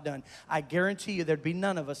have not done? I guarantee you there'd be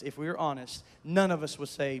none of us, if we were honest, none of us would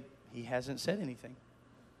say, He hasn't said anything.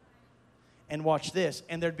 And watch this,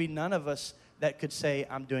 and there'd be none of us that could say,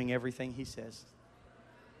 I'm doing everything He says.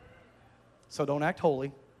 So don't act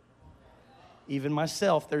holy. Even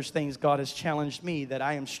myself, there's things God has challenged me that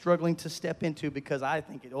I am struggling to step into because I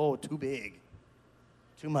think too big,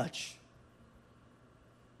 too much.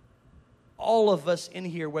 All of us in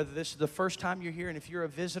here, whether this is the first time you're here, and if you're a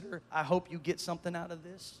visitor, I hope you get something out of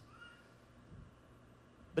this.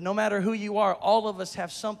 But no matter who you are, all of us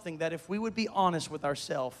have something that if we would be honest with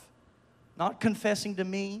ourselves, not confessing to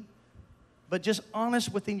me, but just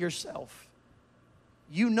honest within yourself,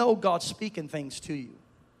 you know God's speaking things to you.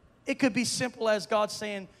 It could be simple as God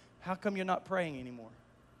saying, how come you're not praying anymore?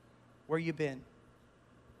 Where you been?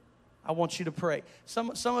 I want you to pray.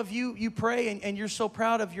 Some of you pray and you're so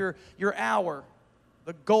proud of your hour,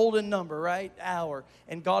 the golden number, right? Hour.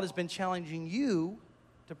 And God has been challenging you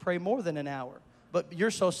to pray more than an hour. But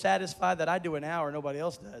you're so satisfied that I do an hour, nobody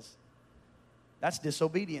else does. That's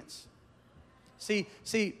disobedience. See,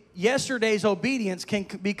 yesterday's obedience can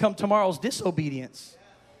become tomorrow's disobedience.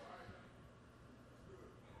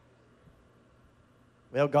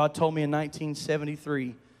 Well, God told me in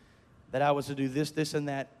 1973 that I was to do this, this, and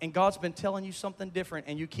that. And God's been telling you something different,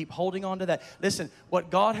 and you keep holding on to that. Listen, what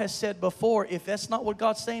God has said before, if that's not what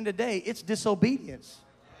God's saying today, it's disobedience.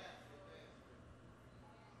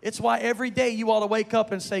 It's why every day you ought to wake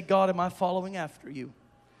up and say, God, am I following after you?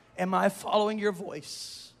 Am I following your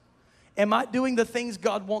voice? Am I doing the things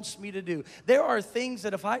God wants me to do? There are things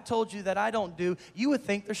that if I told you that I don't do, you would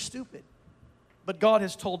think they're stupid. But God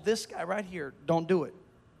has told this guy right here, don't do it.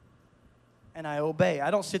 And I obey.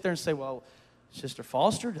 I don't sit there and say, well, Sister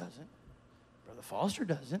Foster doesn't. Brother Foster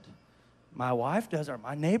doesn't. My wife does, or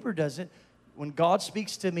my neighbor doesn't. When God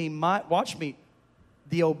speaks to me, watch me.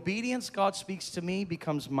 The obedience God speaks to me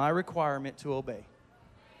becomes my requirement to obey.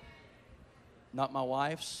 Not my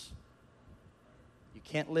wife's. You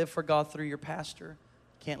can't live for God through your pastor.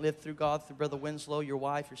 You can't live through God through Brother Winslow, your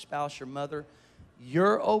wife, your spouse, your mother.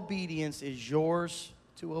 Your obedience is yours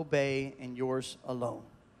to obey and yours alone.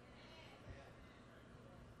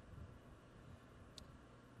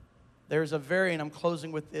 There's a very, and I'm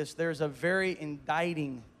closing with this, there's a very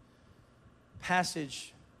indicting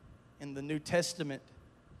passage in the New Testament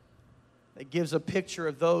that gives a picture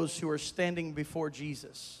of those who are standing before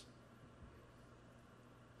Jesus.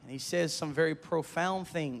 And he says some very profound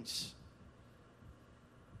things.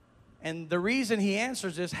 And the reason he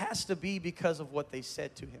answers this has to be because of what they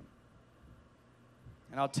said to him.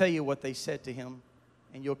 And I'll tell you what they said to him,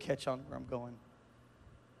 and you'll catch on where I'm going.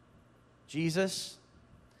 Jesus,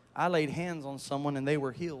 I laid hands on someone and they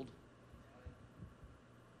were healed.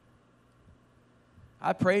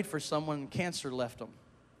 I prayed for someone and cancer left them.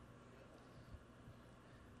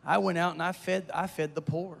 I went out and I fed the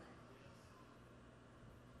poor.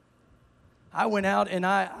 I went out and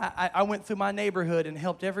I went through my neighborhood and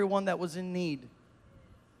helped everyone that was in need.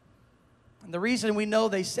 And the reason we know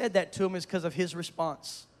they said that to him is because of his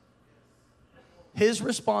response. His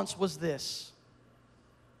response was this: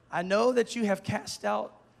 I know that you have cast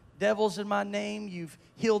out devils in my name. You've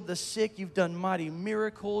healed the sick. You've done mighty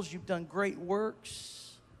miracles. You've done great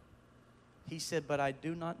works. He said, but I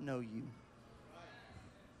do not know you.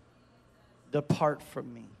 Depart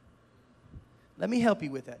from me. Let me help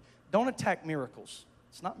you with that. Don't attack miracles.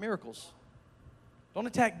 It's not miracles. Don't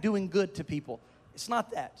attack doing good to people. It's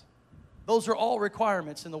not that. Those are all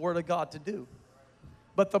requirements in the Word of God to do.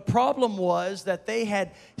 But the problem was that they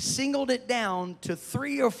had singled it down to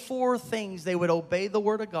 3 or 4 things they would obey the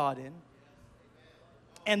Word of God in.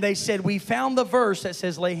 And they said, we found the verse that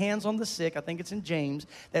says, lay hands on the sick. I think it's in James.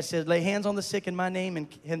 That says, lay hands on the sick in my name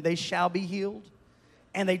and they shall be healed.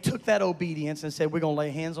 And they took that obedience and said, we're going to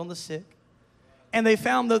lay hands on the sick. And they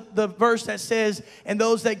found the verse that says, and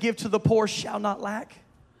those that give to the poor shall not lack.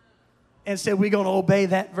 And said, we're going to obey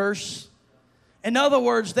that verse. In other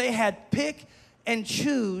words, they had pick and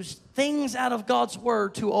choose things out of God's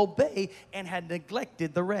word to obey and had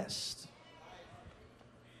neglected the rest.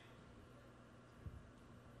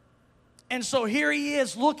 And so here he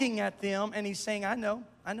is looking at them and he's saying, I know.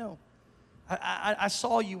 I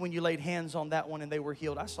saw you when you laid hands on that one and they were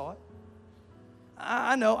healed. I saw it.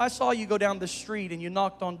 I know. I saw you go down the street and you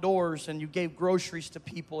knocked on doors and you gave groceries to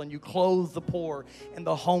people and you clothed the poor and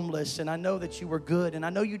the homeless. And I know that you were good. And I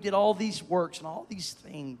know you did all these works and all these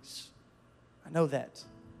things. I know that.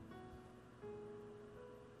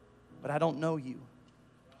 But I don't know you.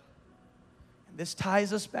 And this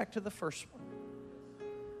ties us back to the first one.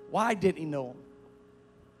 Why didn't he know him?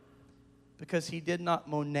 Because he did not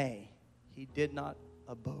monet. He did not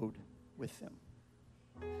abode with them.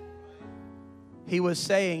 He was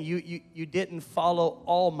saying, you didn't follow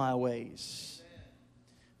all my ways.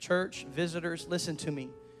 Church, visitors, listen to me.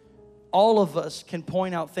 All of us can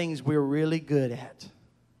point out things we're really good at.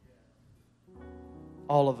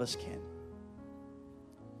 All of us can.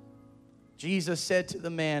 Jesus said to the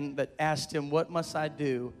man that asked him, what must I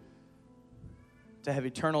do to have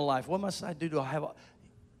eternal life? What must I do to have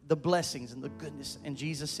the blessings and the goodness? And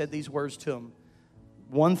Jesus said these words to him.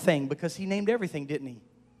 One thing, because he named everything, didn't he?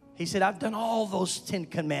 He said, I've done all those 10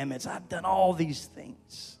 commandments. I've done all these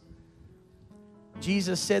things.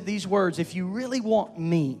 Jesus said these words, if you really want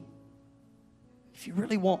me,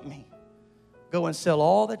 go and sell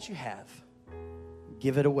all that you have.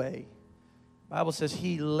 Give it away. The Bible says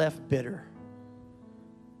he left bitter.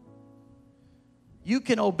 You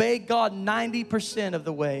can obey God 90% of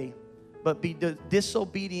the way, but be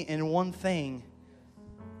disobedient in one thing,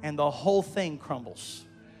 and the whole thing crumbles.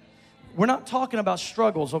 We're not talking about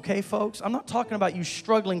struggles, okay, folks? I'm not talking about you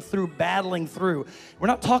struggling through, battling through. We're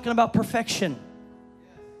not talking about perfection,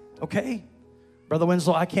 okay? Brother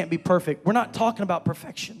Winslow, I can't be perfect. We're not talking about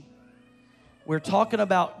perfection. We're talking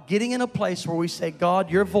about getting in a place where we say,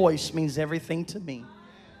 God, your voice means everything to me.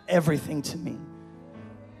 Everything to me.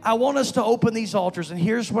 I want us to open these altars, and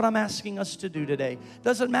here's what I'm asking us to do today.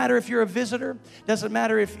 Doesn't matter if you're a visitor. Doesn't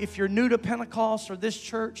matter if you're new to Pentecost or this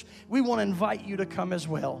church. We want to invite you to come as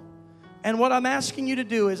well. And what I'm asking you to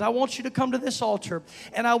do is I want you to come to this altar,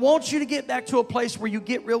 and I want you to get back to a place where you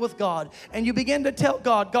get real with God, and you begin to tell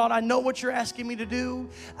God, God, I know what you're asking me to do.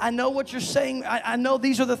 I know what you're saying. I know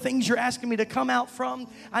these are the things you're asking me to come out from.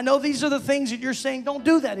 I know these are the things that you're saying, don't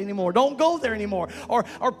do that anymore. Don't go there anymore. Or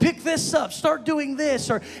pick this up. Start doing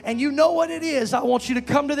this. And you know what it is. I want you to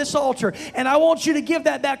come to this altar, and I want you to give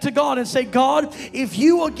that back to God and say, God, if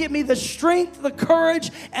you will give me the strength, the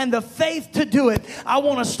courage, and the faith to do it, I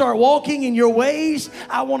want to start walking in your ways.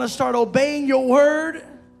 I want to start obeying your word.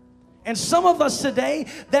 And some of us today,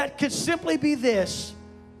 that could simply be this,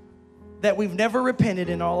 that we've never repented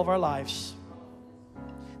in all of our lives.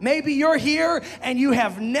 Maybe you're here and you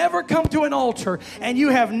have never come to an altar and you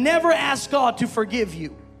have never asked God to forgive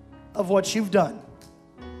you of what you've done.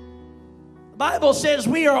 The Bible says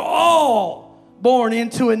we are all born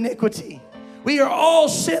into iniquity. We are all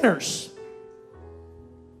sinners.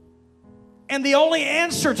 And the only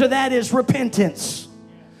answer to that is repentance.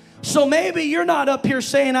 So maybe you're not up here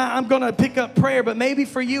saying, I'm going to pick up prayer, but maybe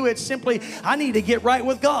for you it's simply, I need to get right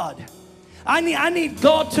with God. I need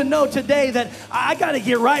God to know today that I got to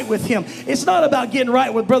get right with Him. It's not about getting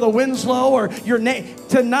right with Brother Winslow or your name.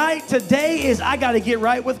 Today is I got to get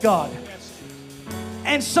right with God.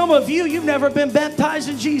 And some of you've never been baptized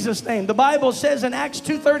in Jesus' name. The Bible says in Acts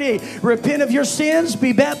 2:38, repent of your sins,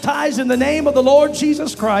 be baptized in the name of the Lord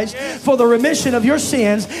Jesus Christ for the remission of your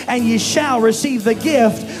sins, and ye shall receive the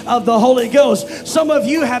gift of the Holy Ghost. Some of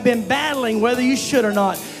you have been battling whether you should or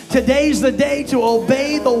not. Today's the day to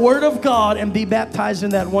obey the Word of God and be baptized in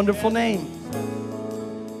that wonderful name.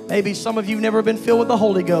 Maybe some of you have never been filled with the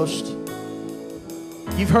Holy Ghost.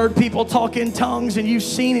 You've heard people talk in tongues, and you've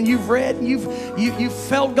seen and you've read and you've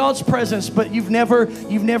felt God's presence, but you've never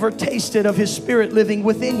tasted of His Spirit living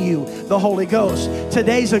within you, the Holy Ghost.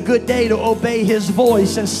 Today's a good day to obey His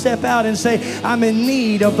voice and step out and say, I'm in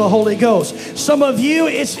need of the Holy Ghost. Some of you,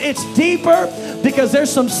 it's deeper because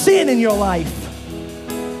there's some sin in your life.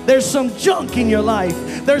 There's some junk in your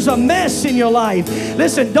life. There's a mess in your life.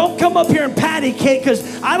 Listen, don't come up here and patty cake,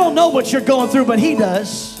 because I don't know what you're going through, but He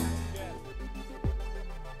does.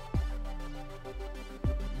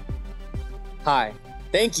 Hi,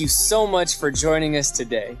 thank you so much for joining us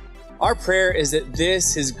today. Our prayer is that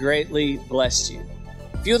this has greatly blessed you.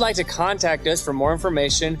 If you would like to contact us for more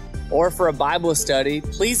information or for a Bible study,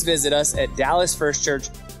 please visit us at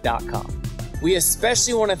dallasfirstchurch.com. We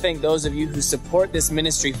especially want to thank those of you who support this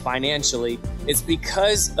ministry financially. It's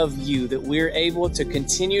because of you that we're able to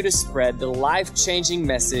continue to spread the life-changing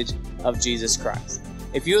message of Jesus Christ.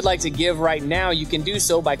 If you would like to give right now, you can do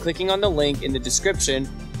so by clicking on the link in the description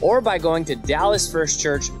or by going to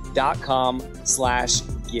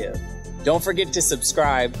dallasfirstchurch.com/give. Don't forget to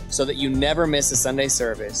subscribe so that you never miss a Sunday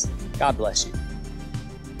service. God bless you.